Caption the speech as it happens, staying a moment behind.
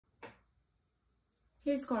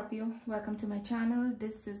Hey Scorpio, welcome to my channel.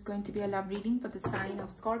 This is going to be a love reading for the sign of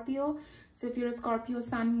Scorpio. So if you're a Scorpio,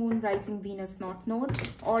 Sun, Moon, Rising, Venus, North Node,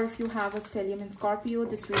 or if you have a stellium in Scorpio,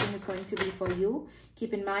 this reading is going to be for you.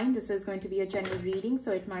 Keep in mind, this is going to be a general reading,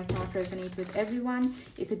 so it might not resonate with everyone.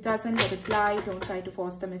 If it doesn't, let it fly. Don't try to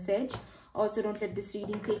force the message. Also, don't let this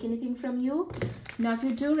reading take anything from you. Now, if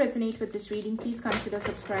you do resonate with this reading, please consider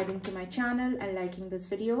subscribing to my channel and liking this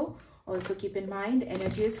video. Also, keep in mind,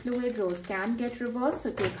 energy is fluid. Roles can get reversed,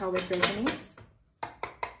 so take how it resonates.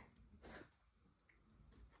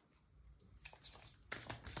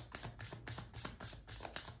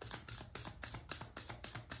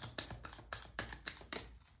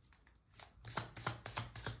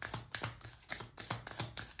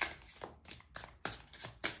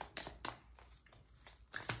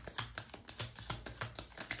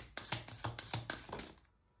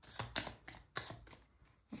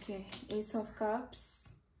 Okay, Ace of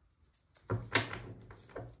Cups,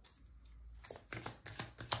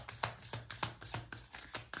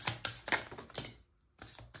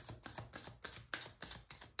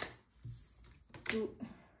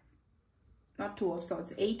 Two of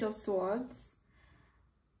Swords, Eight of Swords,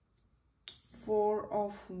 Four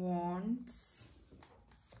of Wands,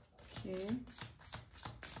 okay.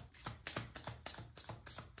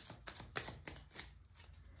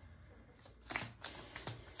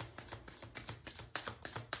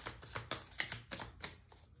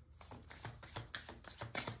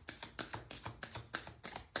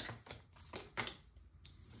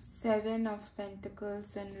 Seven of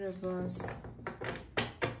Pentacles in reverse.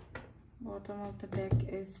 Bottom of the deck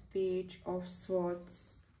is Page of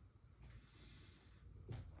Swords.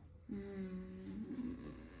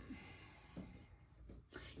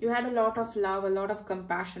 You had a lot of love, a lot of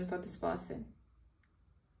compassion for this person,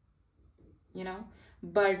 you know,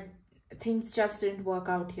 but things just didn't work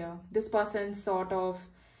out here. This person sort of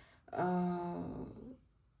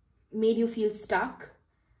made you feel stuck.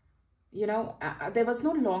 You know, there was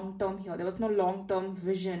no long term here. There was no long term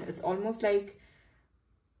vision. It's almost like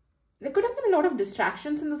there could have been a lot of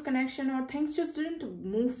distractions in this connection, or things just didn't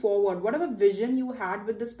move forward. Whatever vision you had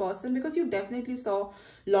with this person, because you definitely saw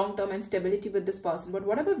long term and stability with this person, but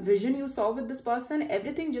whatever vision you saw with this person,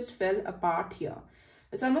 everything just fell apart here.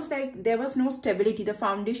 It's almost like there was no stability. The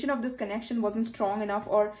foundation of this connection wasn't strong enough,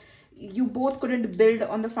 or you both couldn't build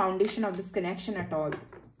on the foundation of this connection at all.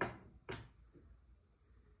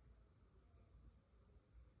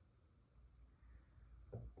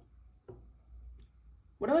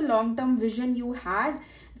 Whatever long-term vision you had,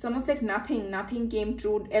 it's almost like nothing came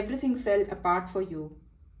true. Everything fell apart for you.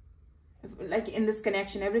 Like in this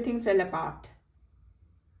connection, everything fell apart.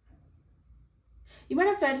 You might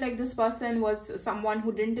have felt like this person was someone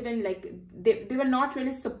who didn't even like, they were not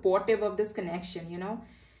really supportive of this connection, you know.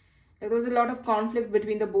 There was a lot of conflict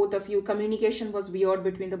between the both of you. Communication was weird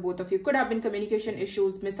between the both of you. Could have been communication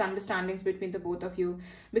issues, misunderstandings between the both of you,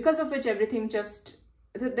 because of which everything just...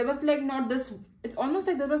 There was like not this, it's almost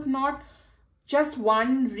like there was not just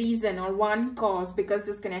one reason or one cause because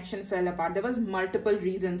this connection fell apart. There was multiple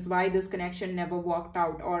reasons why this connection never worked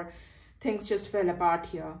out, or things just fell apart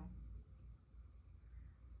here.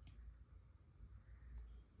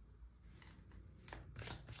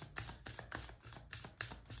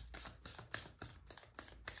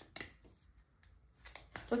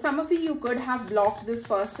 For some of you could have blocked this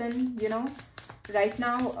person, you know. Right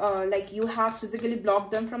now, like you have physically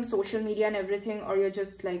blocked them from social media and everything, or you're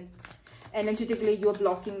just like energetically you're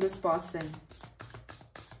blocking this person.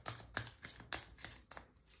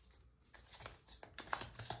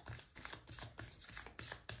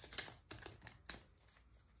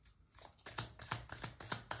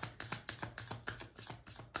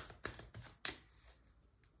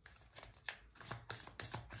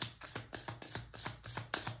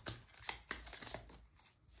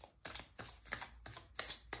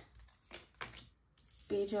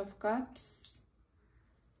 Page of Cups.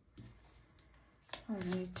 All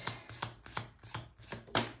right.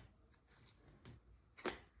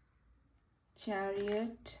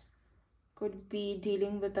 Chariot. Could be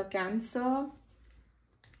dealing with a Cancer.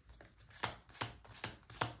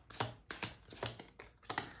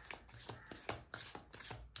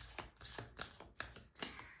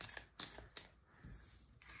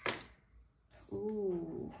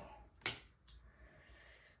 Ooh.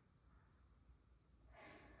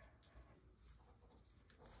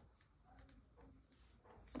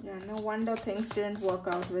 Yeah, no wonder things didn't work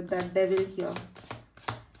out with that Devil here.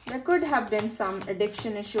 There could have been some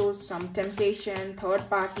addiction issues, some temptation, third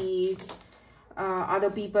parties, other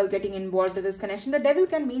people getting involved in this connection. The devil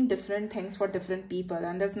can mean different things for different people,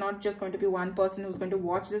 and there's not just going to be one person who's going to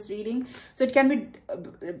watch this reading. So it can be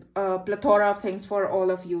a plethora of things for all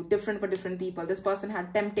of you, different for different people. This person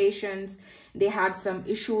had temptations, they had some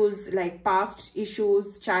issues like past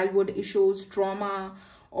issues, childhood issues, trauma,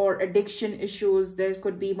 or addiction issues. There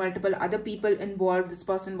could be multiple other people involved. This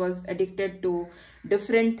person was addicted to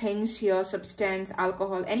different things here, substance,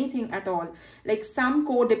 alcohol, anything at all, like some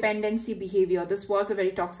codependency behavior. This was a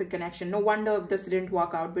very toxic connection. No wonder this didn't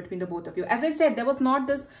work out between the both of you. As I said, there was not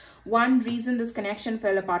this one reason this connection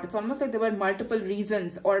fell apart. It's almost like there were multiple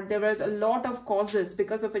reasons, or there was a lot of causes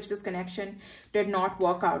because of which this connection did not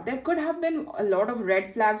work out. There could have been a lot of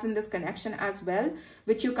red flags in this connection as well,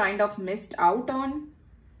 which you kind of missed out on.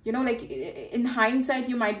 You know, like in hindsight,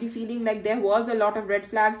 you might be feeling like there was a lot of red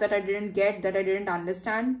flags that I didn't get, that I didn't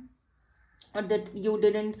understand, or that you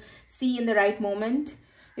didn't see in the right moment.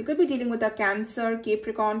 You could be dealing with a Cancer,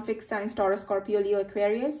 Capricorn, fixed signs, Taurus, Scorpio, Leo,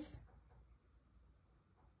 Aquarius.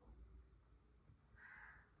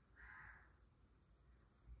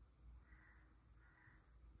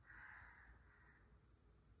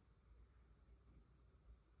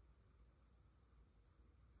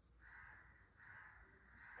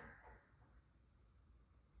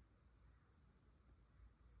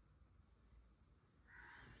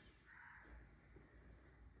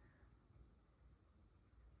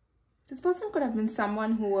 This person could have been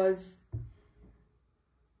someone who was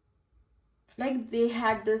like, they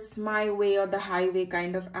had this my way or the highway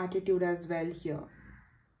kind of attitude as well here.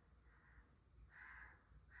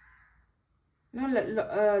 You know,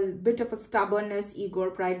 a bit of a stubbornness, ego,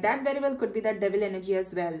 or pride. That very well could be that devil energy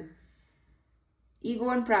as well. Ego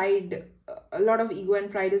and pride, a lot of ego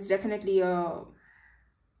and pride is definitely a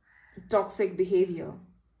toxic behavior,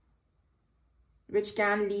 which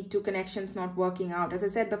can lead to connections not working out. As I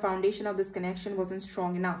said, the foundation of this connection wasn't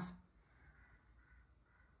strong enough.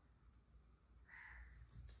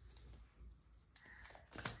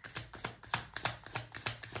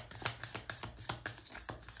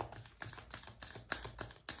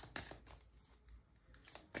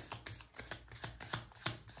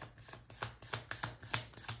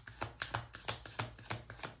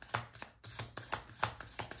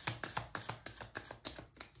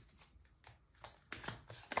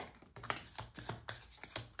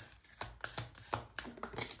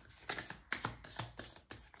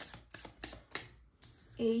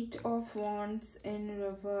 Eight of Wands in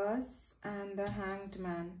reverse and the Hanged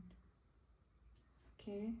Man.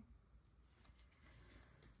 Okay.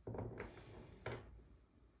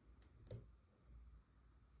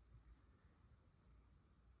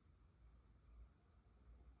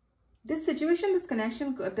 This situation, this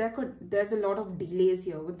connection, there's a lot of delays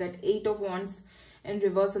here with that Eight of Wands in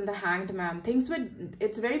reverse and the Hanged Man.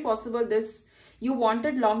 It's very possible you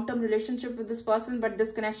wanted long-term relationship with this person, but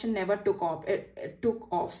this connection never took off. It took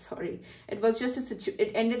off, sorry. It was just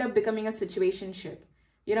it ended up becoming a situationship,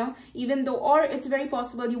 you know, even though, or it's very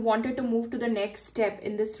possible you wanted to move to the next step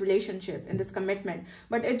in this relationship, in this commitment,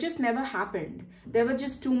 but it just never happened. There were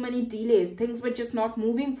just too many delays. Things were just not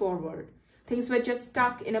moving forward. Things were just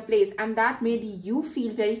stuck in a place, and that made you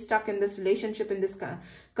feel very stuck in this relationship, in this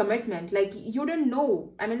commitment. Like you didn't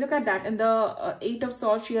know. I mean, look at that. And the Eight of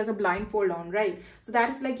Swords, she has a blindfold on, right? So that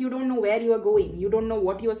is like, you don't know where you are going. You don't know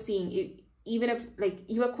what you are seeing. Even if like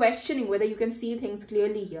you are questioning whether you can see things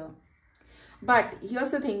clearly here. But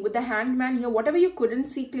here's the thing, with the Hanged Man here, whatever you couldn't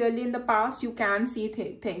see clearly in the past, you can see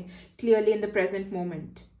things clearly in the present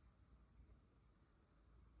moment.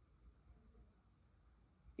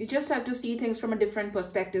 You just have to see things from a different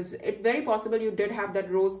perspective. It's very possible you did have that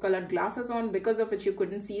rose-colored glasses on, because of which you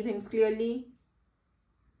couldn't see things clearly.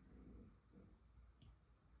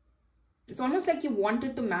 It's almost like you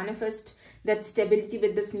wanted to manifest that stability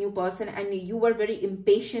with this new person, and you were very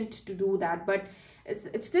impatient to do that. But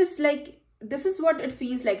it's this like, this is what it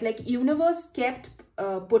feels like. Like universe kept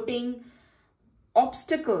putting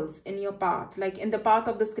obstacles in your path, like in the path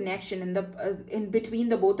of this connection, in between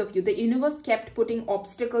the both of you. The universe kept putting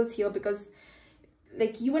obstacles here, because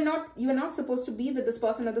like you were not supposed to be with this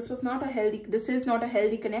person, or this is not a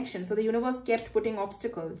healthy connection. So the universe kept putting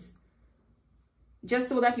obstacles just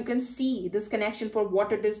so that you can see this connection for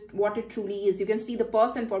what it is, what it truly is. You can see the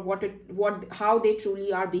person for how they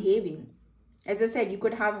truly are behaving. As I said, you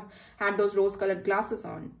could have had those rose-colored glasses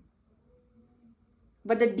on,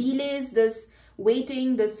 but the delays, this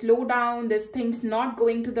waiting, the slowdown, this things not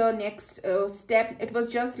going to the next step, it was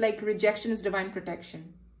just like rejection is divine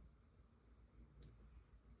protection.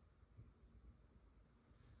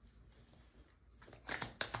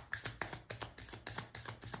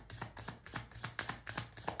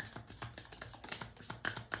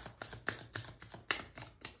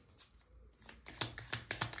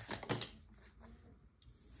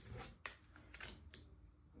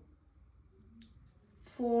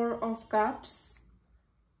 Four of Cups.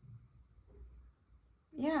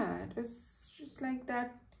 Yeah, it was just like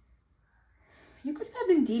that. You could have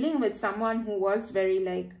been dealing with someone who was very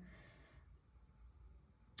like,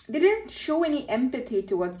 they didn't show any empathy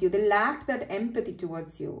towards you. They lacked that empathy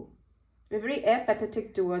towards you. They were very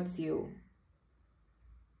apathetic towards you.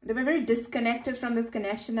 They were very disconnected from this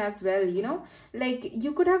connection as well, you know. Like,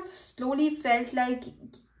 you could have slowly felt like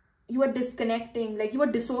you were disconnecting, like you were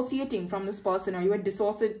dissociating from this person, or you were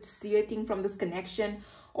dissociating from this connection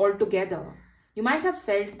altogether. You might have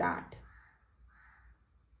felt that.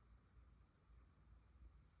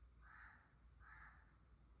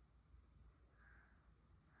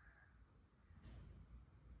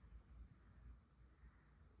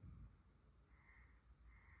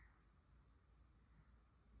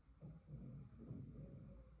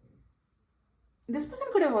 This person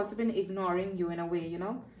could have also been ignoring you in a way, you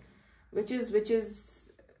know, which is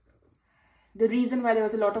the reason why there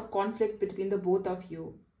was a lot of conflict between the both of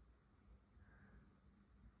you.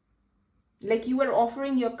 Like, you were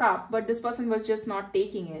offering your cup, but this person was just not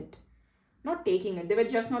taking it. Not taking it. They were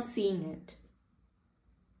just not seeing it.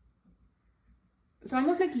 It's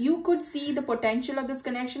almost like you could see the potential of this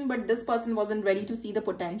connection, but this person wasn't ready to see the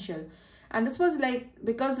potential. And this was like,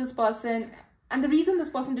 because this person, and the reason this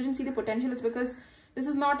person didn't see the potential is because this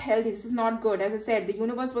is not healthy. This is not good. As I said, the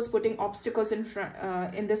universe was putting obstacles in front,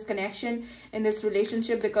 in this connection, in this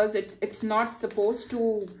relationship, because it's not supposed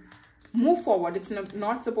to move forward. It's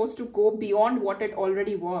not supposed to go beyond what it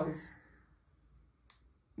already was.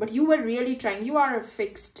 But you were really trying. You are a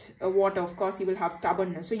fixed water. Of course, you will have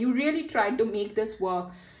stubbornness. So you really tried to make this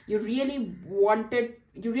work. You really wanted,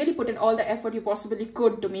 you really put in all the effort you possibly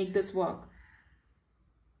could to make this work.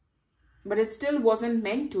 But it still wasn't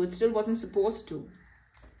meant to. It still wasn't supposed to.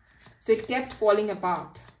 So it kept falling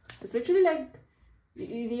apart. It's literally like,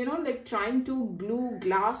 you know, like trying to glue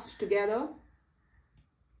glass together.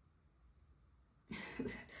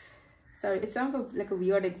 Sorry, it sounds like a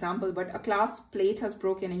weird example, but a glass plate has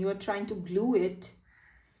broken and you are trying to glue it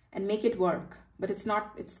and make it work. But it's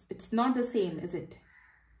not the same, is it?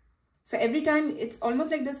 So every time, it's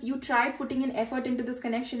almost like this, you try putting an effort into this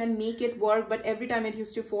connection and make it work, but every time it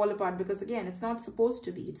used to fall apart because, again, it's not supposed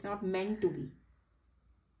to be. It's not meant to be.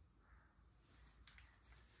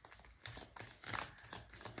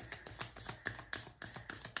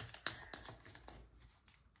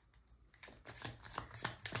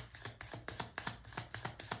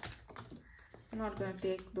 I'm not going to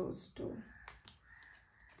take those two.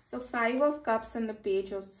 It's the Five of Cups and the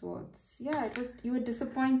Page of Swords. Yeah, it was, you were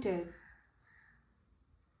disappointed.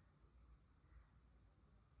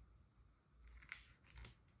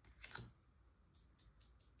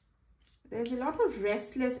 There's a lot of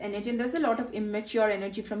restless energy, and there's a lot of immature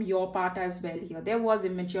energy from your part as well here. There was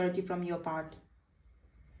immaturity from your part.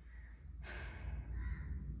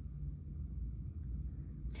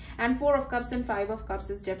 And Four of Cups and Five of Cups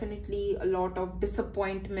is definitely a lot of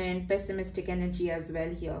disappointment, pessimistic energy as well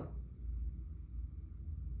here.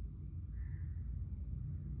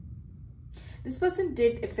 This person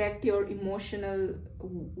did affect your emotional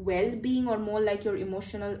well-being, or more like your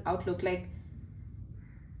emotional outlook. Like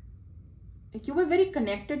you were very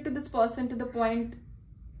connected to this person to the point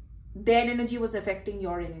their energy was affecting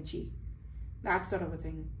your energy. That sort of a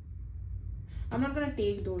thing. I'm not going to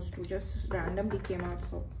take those two, just randomly came out.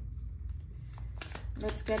 So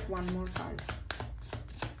let's get one more card.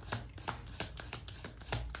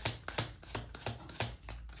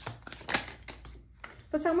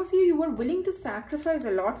 For some of you, you were willing to sacrifice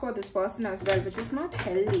a lot for this person as well, which was not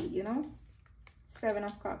healthy, you know. Seven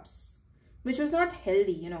of Cups, which was not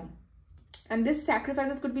healthy, you know. And this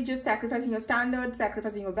sacrifices could be just sacrificing your standards,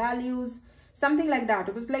 sacrificing your values, something like that.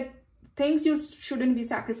 It was like things you shouldn't be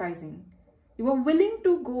sacrificing. You were willing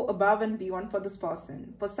to go above and beyond for this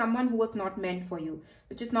person, for someone who was not meant for you,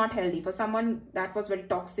 which is not healthy, for someone that was very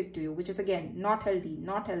toxic to you, which is, again, not healthy,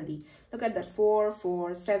 not healthy. Look at that, 4,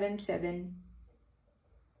 4, 7, 7.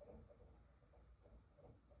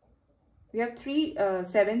 We have three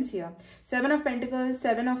sevens here. 7 of Pentacles,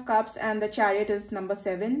 7 of Cups, and the Chariot is number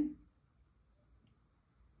 7.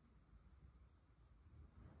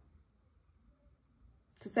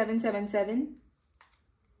 So 777.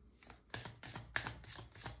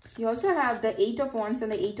 You also have the 8 of Wands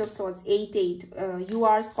and the 8 of Swords. 8, 8. You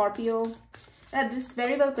are Scorpio. This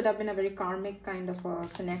very well could have been a very karmic kind of a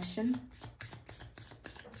connection.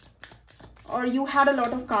 Or you had a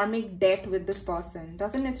lot of karmic debt with this person.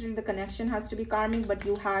 Doesn't necessarily the connection has to be karmic, but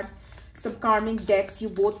you had some karmic debts you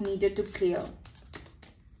both needed to clear.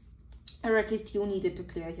 Or at least you needed to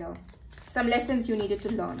clear here. Some lessons you needed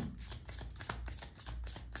to learn.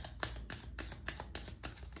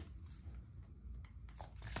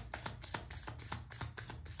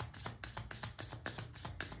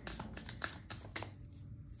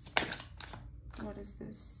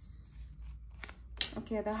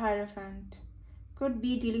 Okay, the Hierophant. Could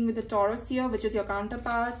be dealing with the Taurus here, which is your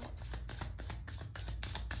counterpart.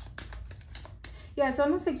 Yeah, it's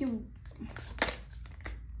almost like you...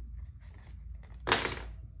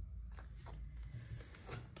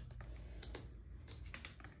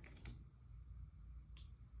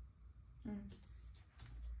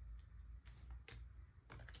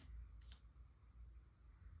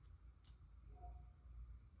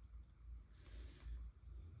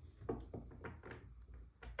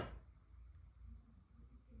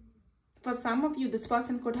 For some of you, this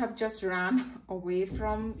person could have just ran away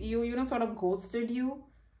from you, you know, sort of ghosted you.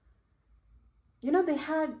 You know, they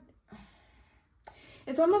had...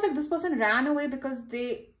 It's almost like this person ran away because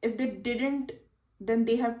if they didn't, then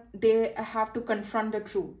they have to confront the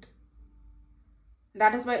truth.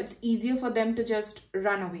 That is why it's easier for them to just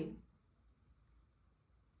run away.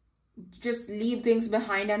 Just leave things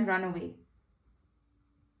behind and run away.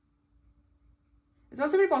 It's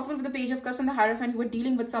also very possible with the Page of Cups and the Hierophant, you were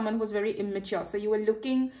dealing with someone who was very immature. So you were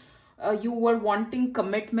looking, you were wanting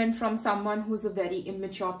commitment from someone who's a very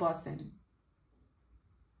immature person.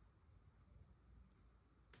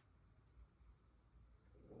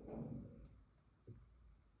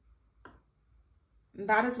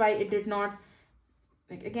 That is why it did not,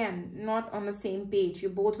 like, again, not on the same page. You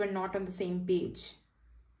both were not on the same page.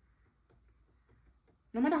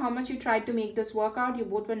 No matter how much you tried to make this work out, you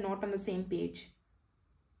both were not on the same page.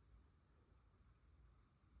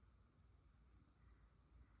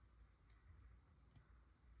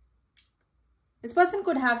 This person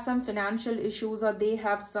could have some financial issues, or they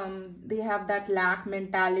have that lack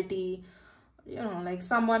mentality, you know, like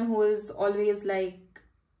someone who is always like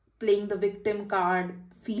playing the victim card,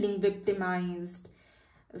 feeling victimized,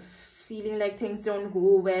 feeling like things don't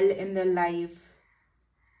go well in their life.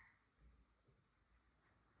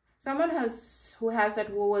 Someone who has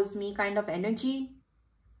that woe is me kind of energy.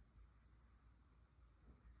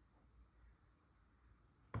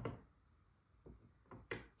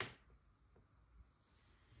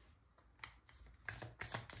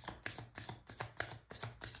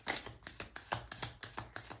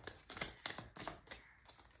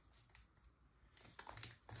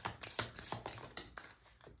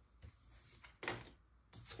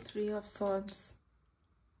 Three of Swords.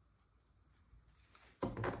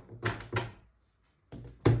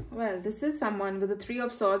 Well, this is someone with the Three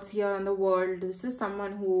of Swords here in the world. This is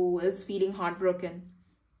someone who is feeling heartbroken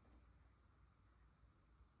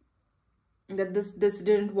that this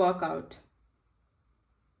didn't work out.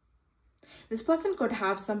 This person could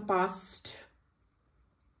have some past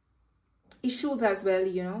issues as well,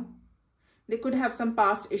 you know. They could have some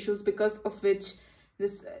past issues because of which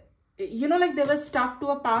this, you know, like they were stuck to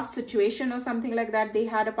a past situation or something like that. They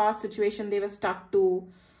had a past situation they were stuck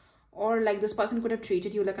to. Or like this person could have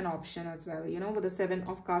treated you like an option as well, you know, with the Seven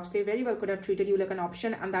of Cups. They very well could have treated you like an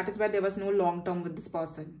option, and that is why there was no long term with this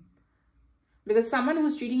person. Because someone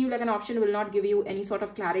who's treating you like an option will not give you any sort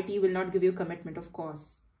of clarity, will not give you commitment, of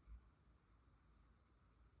course.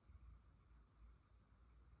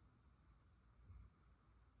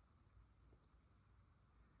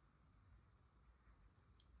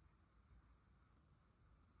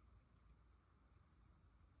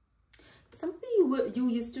 Something you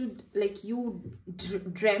used to, like, you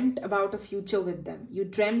dreamt about a future with them. You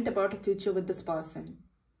dreamt about a future with this person.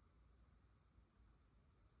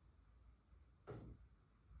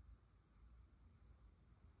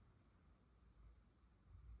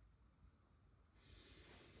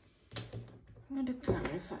 I'm going to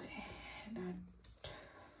clarify that.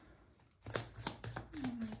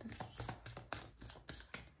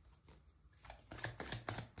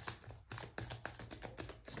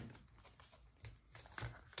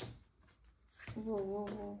 Whoa, whoa,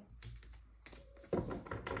 whoa.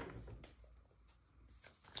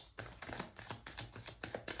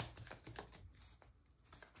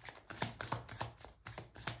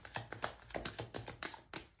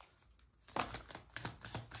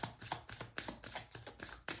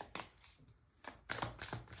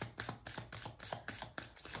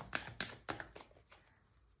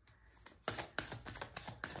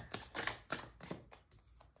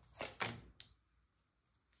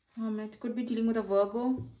 It could be dealing with a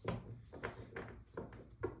Virgo.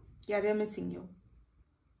 Yeah, they're missing you.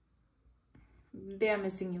 They are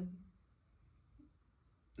missing you.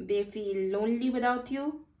 They feel lonely without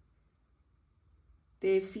you.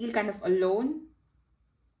 They feel kind of alone.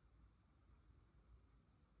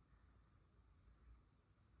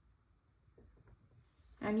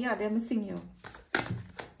 And yeah, they're missing you.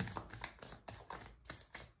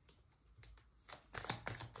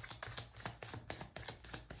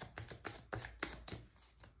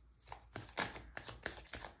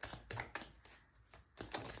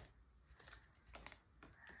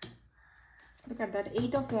 Look at that.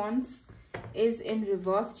 8 of Wands is in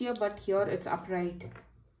reversed here, but here it's upright.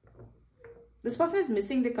 This person is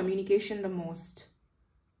missing the communication the most.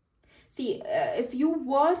 See, if you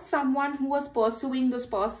were someone who was pursuing this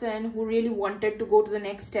person, who really wanted to go to the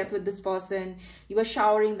next step with this person, you were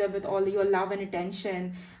showering them with all your love and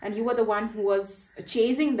attention, and you were the one who was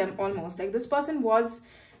chasing them almost. Like this person was,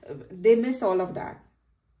 they miss all of that.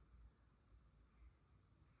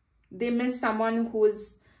 They miss someone who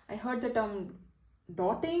is, I heard the term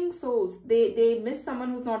dotting, so they miss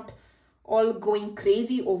someone who's not all going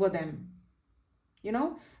crazy over them. You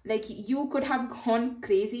know, like you could have gone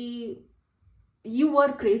crazy, you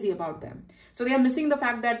were crazy about them. So they are missing the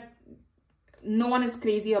fact that no one is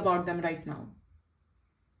crazy about them right now.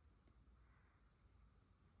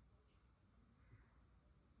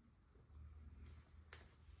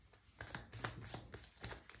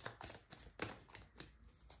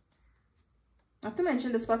 Not to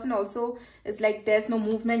mention, this person also is like, there's no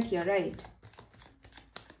movement here, right?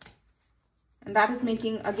 And that is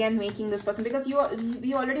making this person, because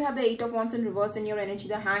we already have the 8 of Wands in reverse in your energy,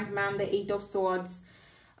 the Hanged Man, the 8 of Swords,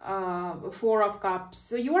 4 of Cups.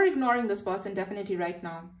 So you are ignoring this person definitely right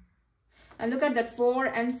now. And look at that, 4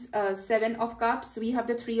 and 7 of Cups. We have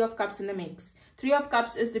the 3 of Cups in the mix. 3 of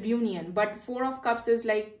Cups is the reunion, but 4 of Cups is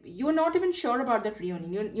like, you're not even sure about that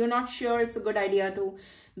reunion. You're not sure it's a good idea to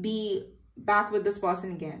be back with this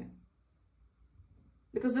person again.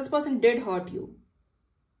 Because this person did hurt you.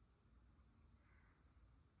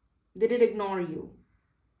 They did ignore you.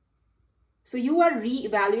 So you are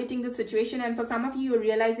re-evaluating the situation, and for some of you, you're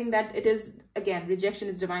realizing that it is, again, rejection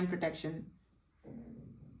is divine protection.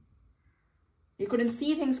 You couldn't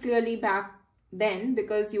see things clearly back then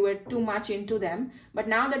because you were too much into them. But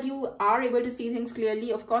now that you are able to see things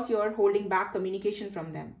clearly, of course, you are holding back communication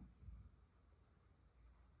from them.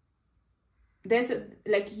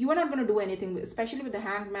 Like, you are not going to do anything, especially with the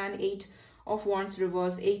Hanged Man, 8 of Wands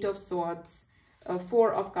reverse, 8 of Swords,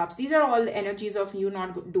 4 of Cups. These are all energies of you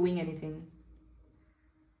not doing anything.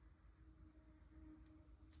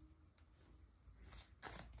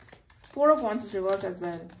 Four of Wands is reverse as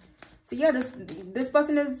well. So yeah, this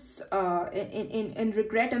person is in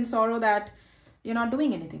regret and sorrow that you're not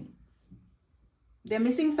doing anything. They're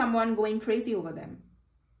missing someone, going crazy over them.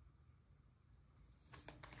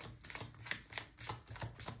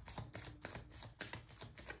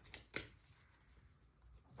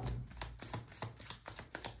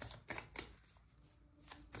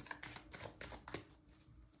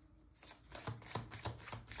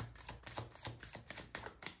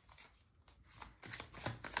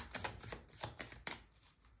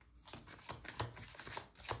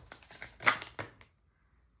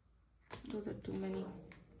 Those are too many.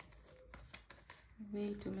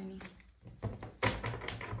 Way too many.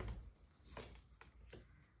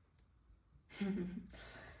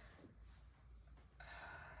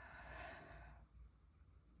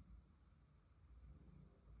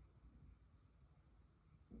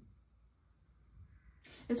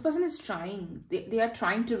 This person is trying. They are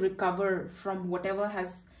trying to recover from whatever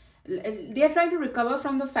has... They are trying to recover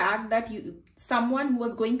from the fact that someone who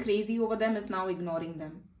was going crazy over them is now ignoring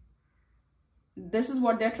them. This is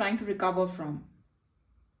what they're trying to recover from.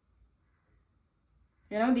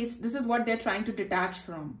 You know, this is what they're trying to detach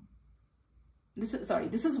from. This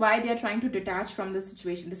is why they're trying to detach from this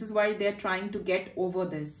situation. This is why they're trying to get over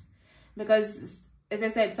this. Because, as I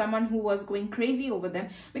said, someone who was going crazy over them,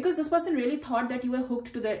 because this person really thought that you were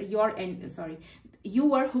hooked to you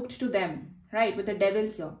were hooked to them, right? With the Devil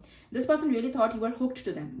here. This person really thought you were hooked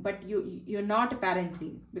to them, but you're not,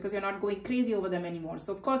 apparently, because you're not going crazy over them anymore.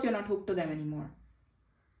 So of course you're not hooked to them anymore.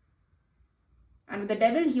 And with the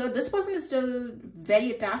Devil here, this person is still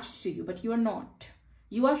very attached to you, but you are not.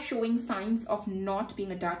 You are showing signs of not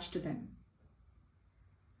being attached to them.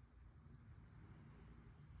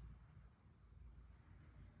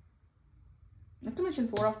 Not to mention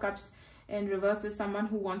 4 of Cups in reverse is someone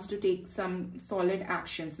who wants to take some solid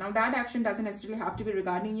actions. Now that action doesn't necessarily have to be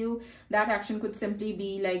regarding you. That action could simply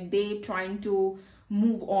be like they trying to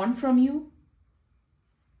move on from you.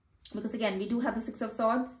 Because again, we do have the 6 of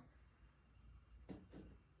Swords.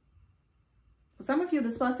 For some of you,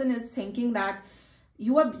 this person is thinking that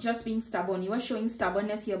you are just being stubborn. You are showing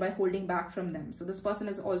stubbornness here by holding back from them. So this person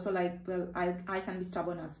is also like, well, I can be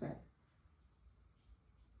stubborn as well.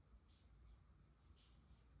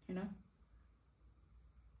 You know?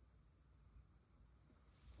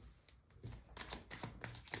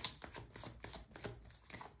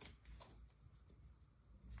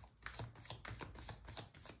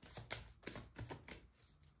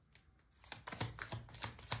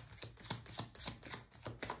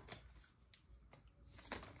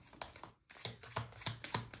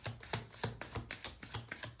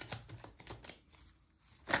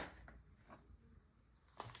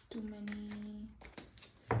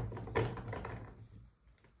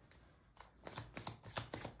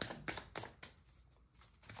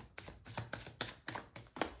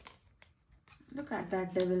 Look at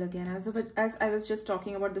that devil again. As I was just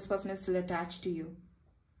talking about, this person is still attached to you.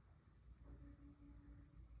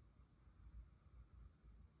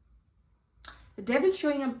 The devil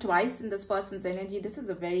showing up twice in this person's energy. This is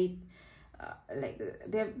a very, like,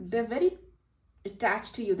 they're very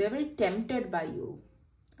attached to you. They're very tempted by you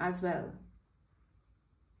as well.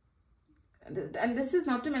 And this is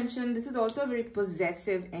not to mention, this is also a very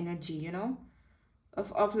possessive energy, you know,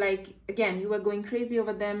 of like, again, you were going crazy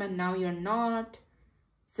over them and now you're not.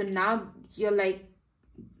 So now you're like,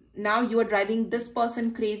 now you are driving this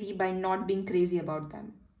person crazy by not being crazy about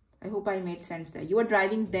them. I hope I made sense there. You are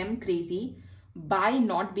driving them crazy by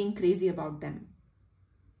not being crazy about them.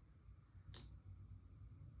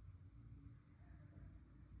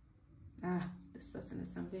 Ah, this person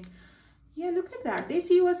is something. Yeah, look at that. They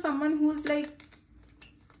see you as someone who's like,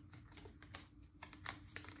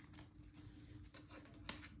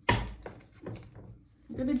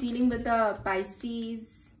 you'll be dealing with the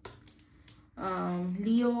Pisces,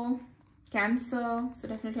 Leo, Cancer, so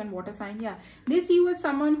definitely on water sign. Yeah, they see you as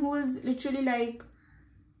someone who is literally like,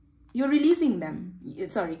 you're releasing them.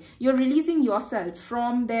 Sorry, you're releasing yourself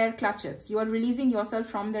from their clutches. You are releasing yourself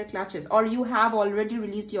from their clutches, or you have already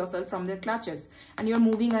released yourself from their clutches and you're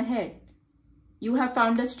moving ahead. You have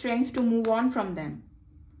found the strength to move on from them.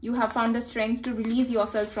 You have found the strength to release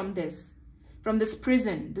yourself from this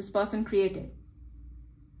prison this person created.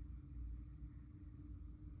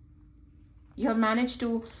 You have managed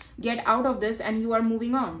to get out of this and you are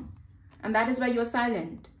moving on. And that is why you're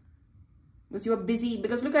silent. Because you're busy.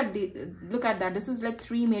 Because look at that. This is like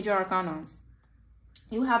 3 major arcanas.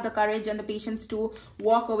 You have the courage and the patience to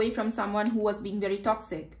walk away from someone who was being very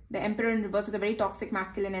toxic. The Emperor in reverse is a very toxic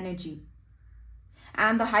masculine energy.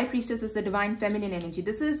 And the High Priestess is the divine feminine energy.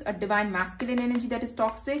 This is a divine masculine energy that is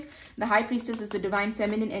toxic. The High Priestess is the divine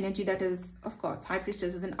feminine energy that is, of course, High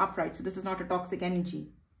Priestess is an upright. So this is not a toxic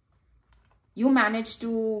energy. You managed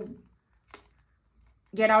to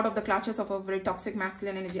get out of the clutches of a very toxic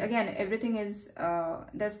masculine energy. Again, everything is,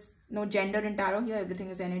 there's no gender in tarot here. Everything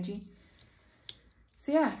is energy.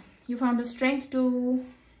 So yeah, you found the strength to,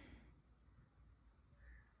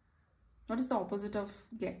 what is the opposite of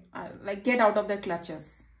get out of their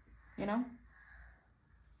clutches, you know?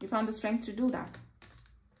 You found the strength to do that.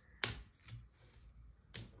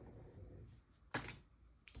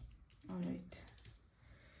 All right.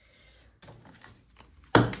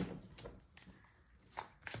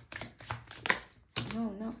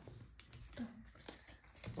 No.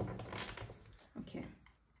 Okay.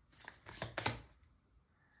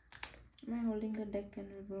 Am I holding the deck in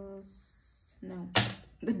reverse? No.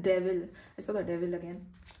 The devil. I saw the devil again.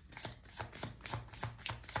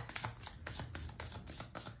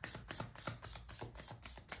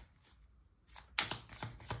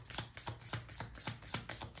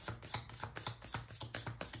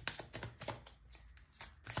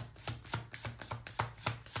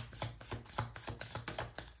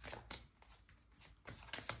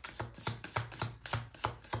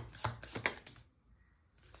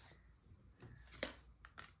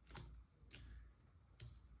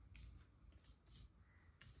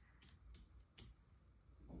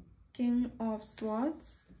 King of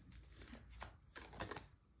Swords.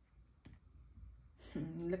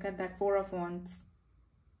 Look at that 4 of Wands.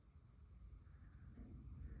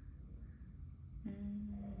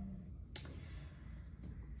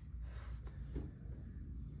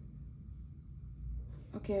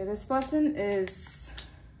 Okay, this person is,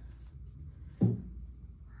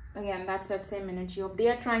 again, that's that same energy of, they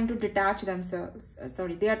are trying to detach themselves.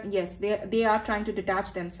 They are trying to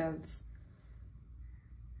detach themselves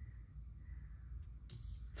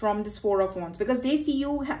from this 4 of Wands, because they see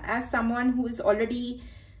you as someone who is already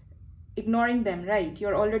ignoring them, right? You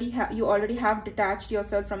already have detached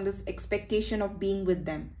yourself from this expectation of being with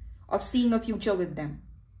them, of seeing a future with them.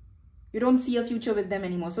 You don't see a future with them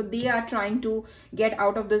anymore. So they are trying to get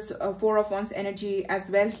out of this 4 of Wands energy as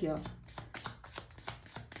well here.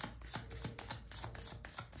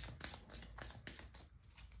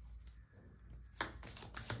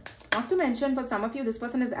 Not to mention, for some of you, this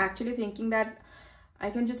person is actually thinking that I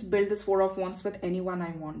can just build this 4 of Wands with anyone I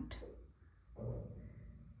want.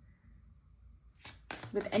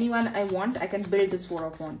 With anyone I want, I can build this 4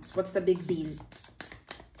 of Wands. What's the big deal?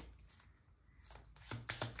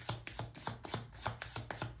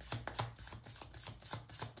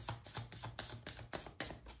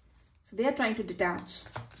 So they are trying to detach.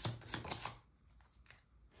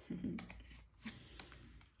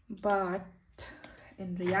 But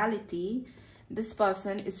in reality, this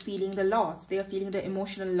person is feeling the loss. They are feeling the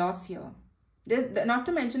emotional loss here. Not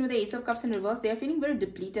to mention with the Ace of Cups in reverse, they are feeling very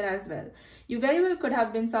depleted as well. You very well could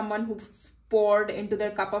have been someone who poured into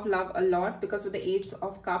their cup of love a lot, because with the Ace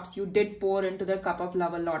of Cups, you did pour into their cup of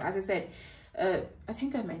love a lot. As I said, I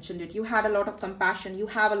think I mentioned it, you had a lot of compassion, you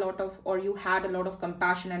had a lot of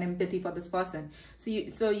compassion and empathy for this person.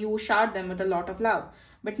 So you showered them with a lot of love,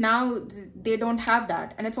 but now they don't have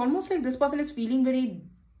that. And it's almost like this person is feeling very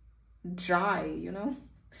dry, you know.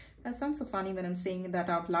 That sounds so funny when I'm saying that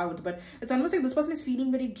out loud, but it's almost like this person is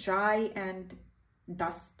feeling very dry and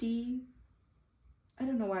dusty. I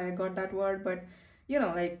don't know why I got that word, but you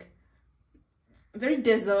know, like very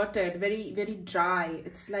deserted, very, very dry.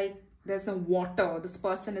 It's like there's no water. This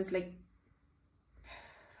person is like,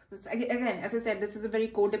 again, as I said, this is a very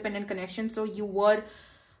codependent connection. So you were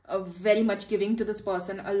very much giving to this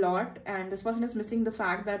person a lot, and this person is missing the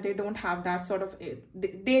fact that they don't have that sort of,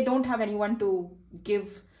 they don't have anyone to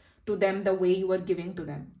give to them the way you were giving to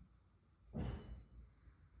them.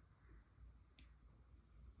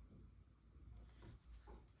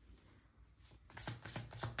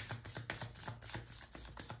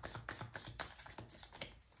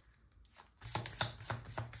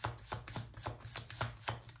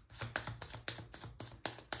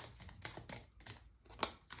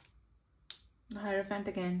 The Hierophant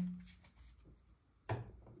again.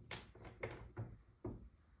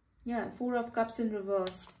 Yeah, Four of Cups in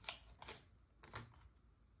reverse.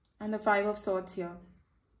 And the Five of Swords here.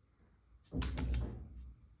 What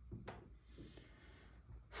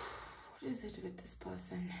is it with this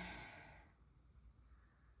person?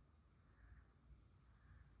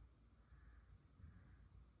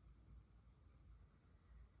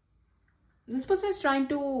 This person is trying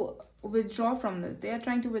to withdraw from this. They are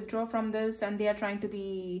trying to withdraw from this, and they are trying to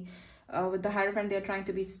be, with the Hierophant, they are trying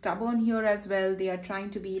to be stubborn here as well. They are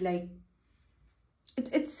trying to be like,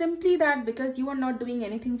 it's simply that because you are not doing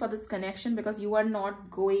anything for this connection, because you are not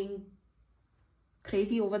going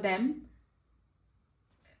crazy over them.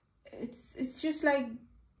 It's just like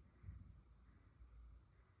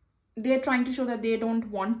they are trying to show that they don't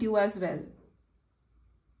want you as well.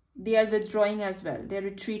 They are withdrawing as well. They are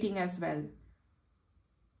retreating as well.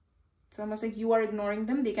 It's almost like you are ignoring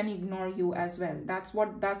them, they can ignore you as well. That's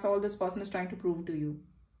all this person is trying to prove to you.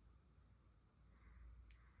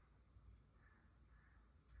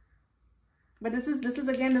 But this is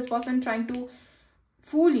again this person trying to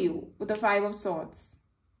fool you with the Five of Swords.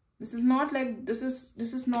 This is not like, this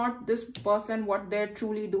is not this person what they're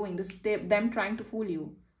truly doing. This is them trying to fool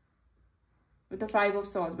you with the Five of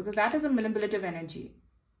Swords, because that is a manipulative energy.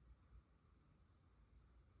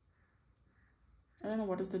 I don't know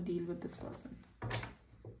what is the deal with this person.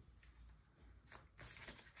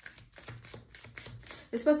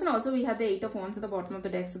 This person also, we have the Eight of Wands at the bottom of the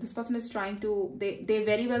deck. So this person is trying to, they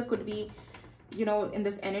very well could be, you know, in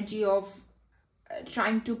this energy of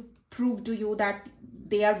trying to prove to you that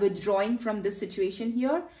they are withdrawing from this situation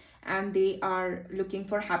here, and they are looking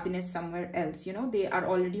for happiness somewhere else. You know, they are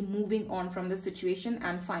already moving on from the situation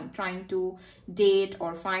and trying to date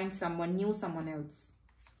or find someone new, someone else.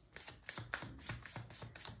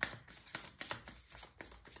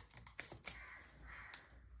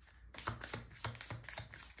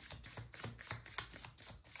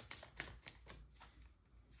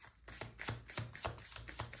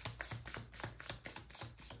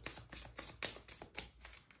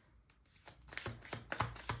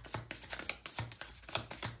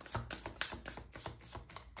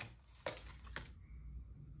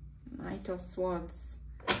 Knight of Swords.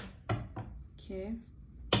 Okay.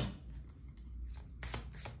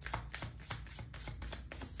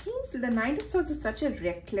 Seems the Knight of Swords is such a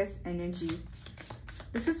reckless energy.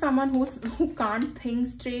 This is someone who can't think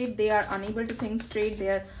straight. They are unable to think straight. They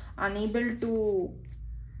are unable to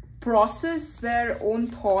process their own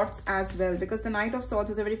thoughts as well, because the Knight of Swords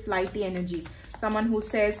is a very flighty energy. Someone who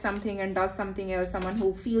says something and does something else. Someone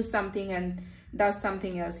who feels something and does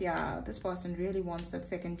something else. Yeah, this person really wants that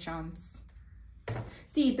second chance.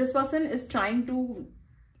 See, this person is trying to,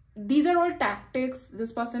 these are all tactics.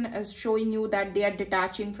 This person is showing you that they are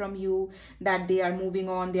detaching from you, that they are moving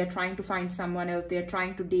on, they are trying to find someone else, they are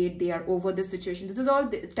trying to date, they are over the situation. This is all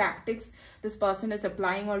the tactics this person is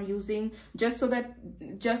applying or using just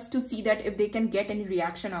to see that if they can get any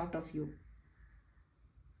reaction out of you.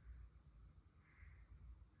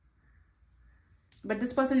 But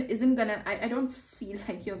this person isn't gonna, I don't feel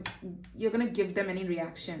like you're gonna give them any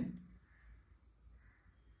reaction.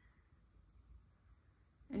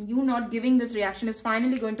 And you not giving this reaction is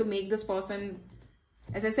finally going to make this person,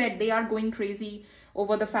 as I said, they are going crazy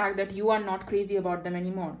over the fact that you are not crazy about them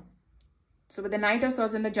anymore. So with the Knight of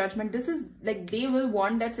Swords and the Judgment, this is like, they will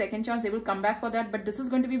want that second chance, they will come back for that, but this is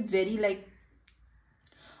going to be very like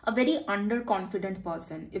a very underconfident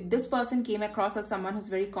person. If this person came across as someone who's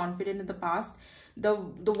very confident in the past, the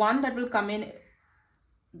one that will come in,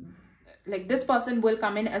 like this person will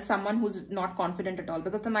come in as someone who's not confident at all,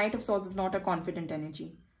 because the Knight of Swords is not a confident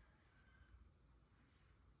energy.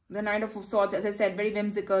 The Knight of Swords, as I said, very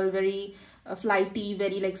whimsical, very flighty,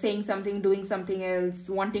 very like saying something, doing something else,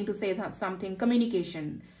 wanting to say something.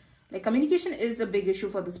 Communication. Like communication is a big issue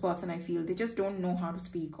for this person, I feel. They just don't know how to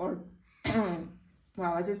speak. Or,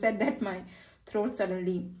 wow, as I said that, my throat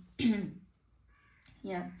suddenly,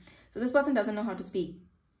 yeah. So this person doesn't know how to speak.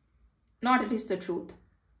 Not at least the truth.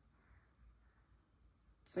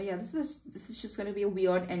 So yeah, this is just going to be a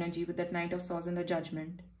weird energy with that Knight of Swords and the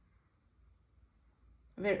Judgment.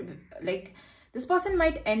 Where, like, this person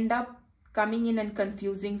might end up coming in and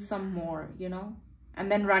confusing some more, you know, and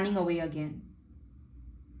then running away again.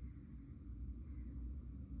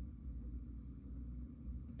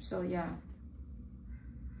 So yeah,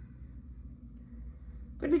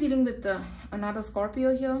 could be dealing with another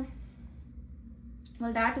Scorpio here.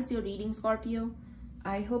 Well, that is your reading, Scorpio.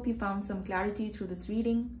 I hope you found some clarity through this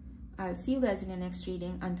reading. I'll see you guys in your next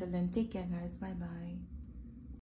reading. Until then, take care, guys. Bye bye.